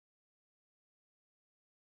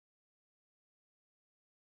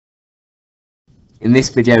In this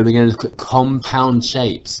video we're going to look at compound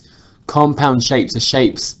shapes. Compound shapes are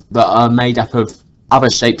shapes that are made up of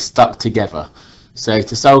other shapes stuck together. So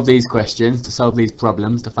to solve these questions, to solve these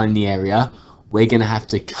problems, to find the area, we're going to have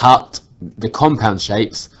to cut the compound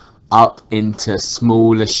shapes up into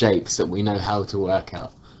smaller shapes that we know how to work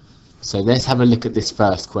out. So let's have a look at this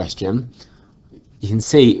first question. You can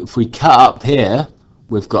see if we cut up here,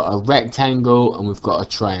 we've got a rectangle and we've got a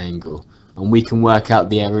triangle, and we can work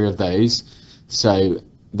out the area of those. So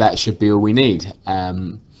that should be all we need.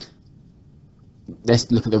 Let's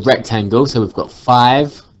look at the rectangle. So we've got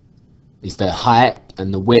 5 is the height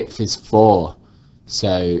and the width is 4.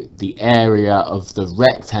 So the area of the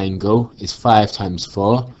rectangle is 5 times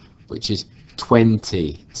 4, which is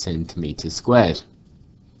 20 centimeters squared.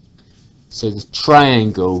 So the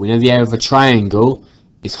triangle, we know the area of a triangle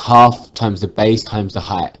is half times the base times the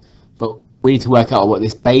height, but we need to work out what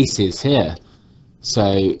this base is here.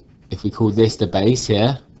 So if we call this the base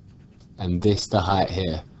here and this the height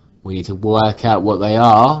here, we need to work out what they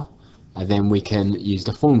are, and then we can use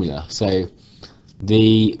the formula. So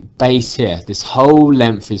the base here, this whole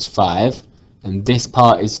length is 5 and this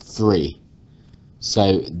part is 3.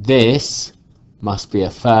 So this must be a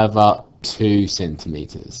further 2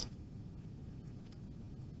 centimeters.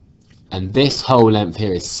 And this whole length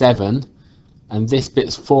here is 7 and this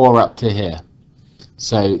bit's 4 up to here.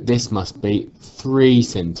 So this must be 3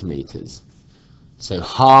 centimeters. So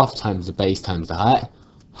half times the base times the height,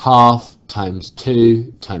 half times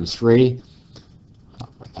 2 times 3,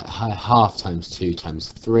 half times 2 times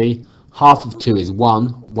 3, half of 2 is 1,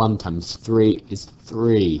 1 times 3 is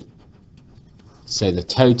 3. So the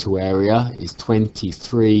total area is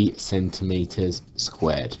 23 centimeters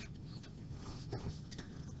squared.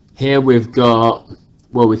 Here we've got,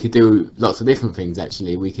 well, we could do lots of different things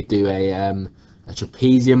actually. We could do a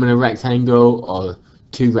trapezium and a rectangle, or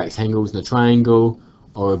 2 rectangles and a triangle,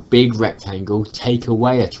 or a big rectangle take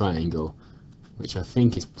away a triangle, which I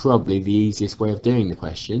think is probably the easiest way of doing the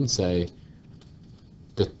question. So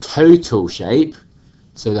the total shape,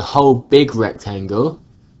 so the whole big rectangle,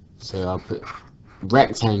 so I'll put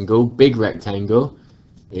rectangle, big rectangle,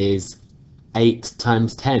 is 8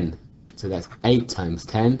 times 10. So that's 8 times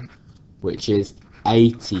 10, which is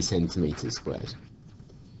 80 centimeters squared.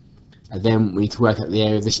 And then we need to work out the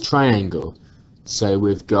area of this triangle. So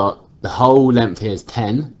we've got the whole length here is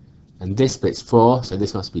 10, and this bit's 4, so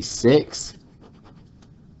this must be 6.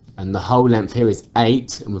 And the whole length here is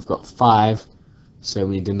 8, and we've got 5, so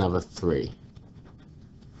we need another 3.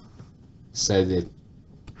 So the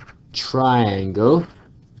triangle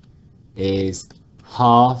is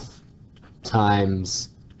half times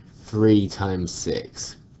 3 times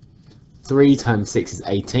 6. 3 times 6 is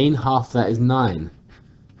 18, half of that is 9.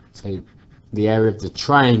 So the area of the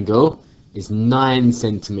triangle is 9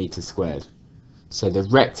 centimeters squared. So the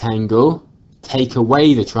rectangle, take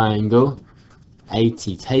away the triangle,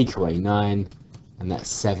 80 take away 9, and that's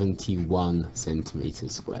 71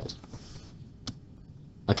 centimeters squared.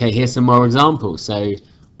 Okay, here's some more examples. So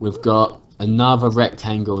we've got another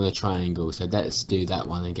rectangle and a triangle, so let's do that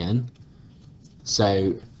one again.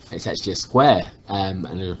 So it's actually a square and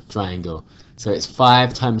a triangle. So it's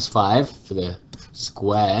 5 times 5 for the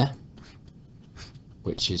square,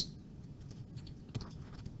 which is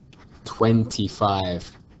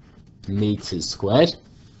 25 meters squared.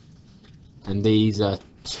 And these are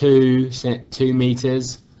 2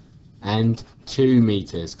 meters and 2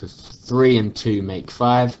 meters, because 3 and 2 make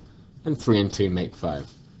 5, and 3 and 2 make 5.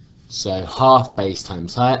 So half base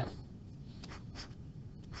times height,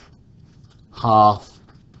 half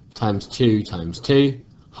times 2 times 2.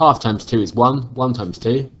 Half times 2 is 1. 1 times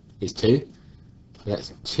 2 is 2.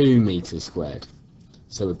 That's 2 meters squared.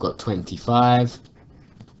 So we've got 25.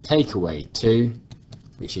 Take away 2,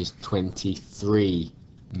 which is 23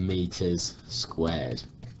 meters squared.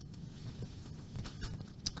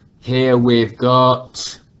 Here we've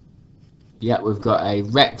got, we've got a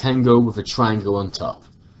rectangle with a triangle on top.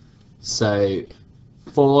 So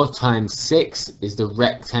 4 times 6 is the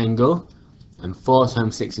rectangle, and 4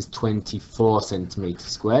 times 6 is 24 centimeters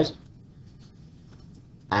squared.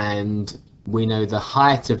 And we know the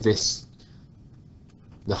height of this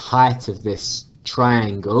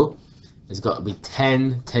triangle has got to be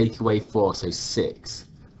 10 take away 4, so 6.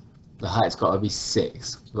 The height's got to be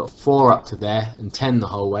 6. We've got 4 up to there and 10 the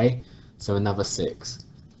whole way, so another 6.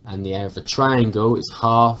 And the area of the triangle is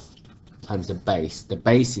half times the base. The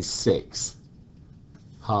base is 6.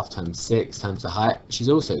 Half times 6 times the height, which is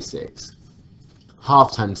also 6.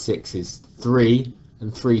 Half times 6 is 3,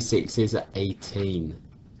 and 3 6s are 18.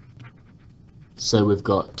 So we've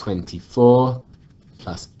got 24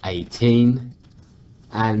 plus 18,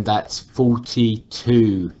 and that's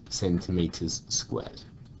 42 centimeters squared.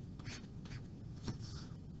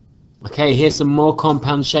 Okay, here's some more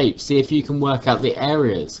compound shapes. See if you can work out the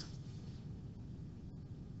areas.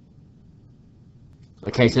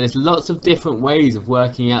 Okay, so there's lots of different ways of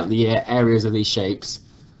working out the areas of these shapes.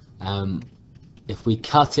 If we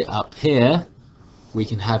cut it up here, we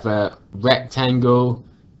can have a rectangle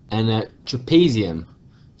and a trapezium.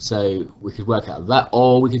 So we could work out that,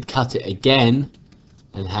 or we could cut it again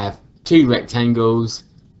and have two rectangles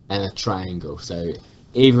and a triangle. So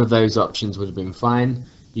either of those options would have been fine.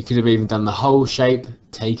 You could have even done the whole shape,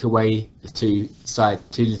 take away the two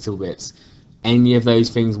little bits. Any of those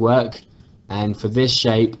things work. And for this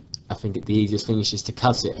shape, I think the easiest thing is just to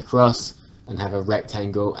cut it across and have a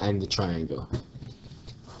rectangle and a triangle.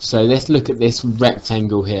 So let's look at this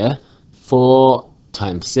rectangle here. 4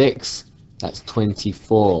 times 6, that's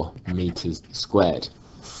 24 meters squared.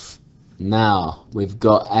 Now we've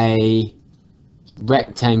got a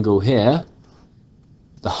rectangle here.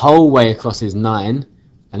 The whole way across is 9,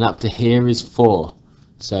 and up to here is 4.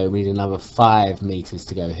 So we need another 5 meters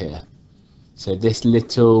to go here. So this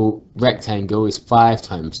little rectangle is 5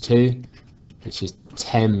 times 2, which is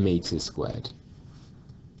 10 meters squared.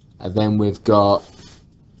 And then we've got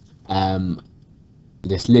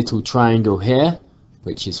this little triangle here,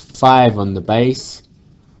 which is 5 on the base,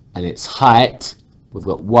 and its height, we've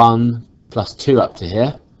got 1 plus 2 up to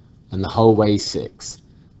here, and the whole way is 6.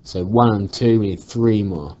 So 1 and 2, we need 3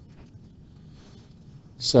 more.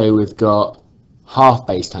 So we've got half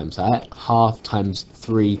base times height, half times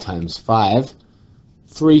 3 times 5.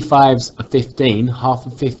 3 5s are 15, half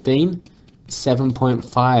of 15,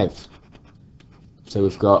 7.5. So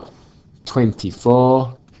we've got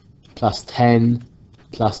 24 plus 10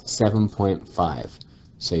 plus 7.5.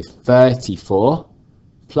 So 34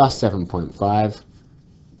 plus 7.5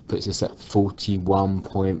 puts us at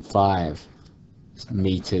 41.5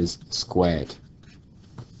 meters squared.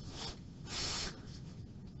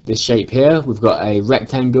 This shape here, we've got a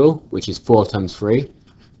rectangle, which is 4 times 3,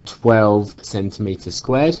 12 centimeters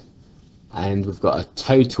squared, and we've got a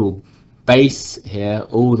total base here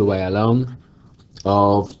all the way along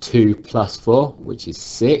of 2 plus 4, which is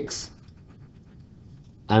 6,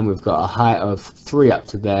 and we've got a height of 3 up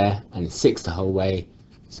to there and 6 the whole way,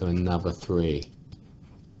 so another 3.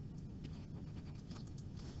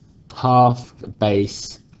 Half the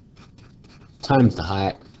base times the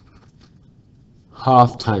height.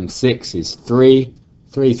 Half times 6 is 3.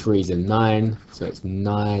 3 3s are 9, so it's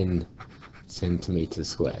 9 centimeters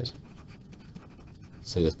squared.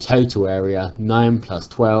 So the total area, 9 plus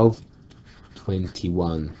 12,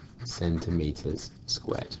 21 centimeters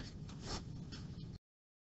squared.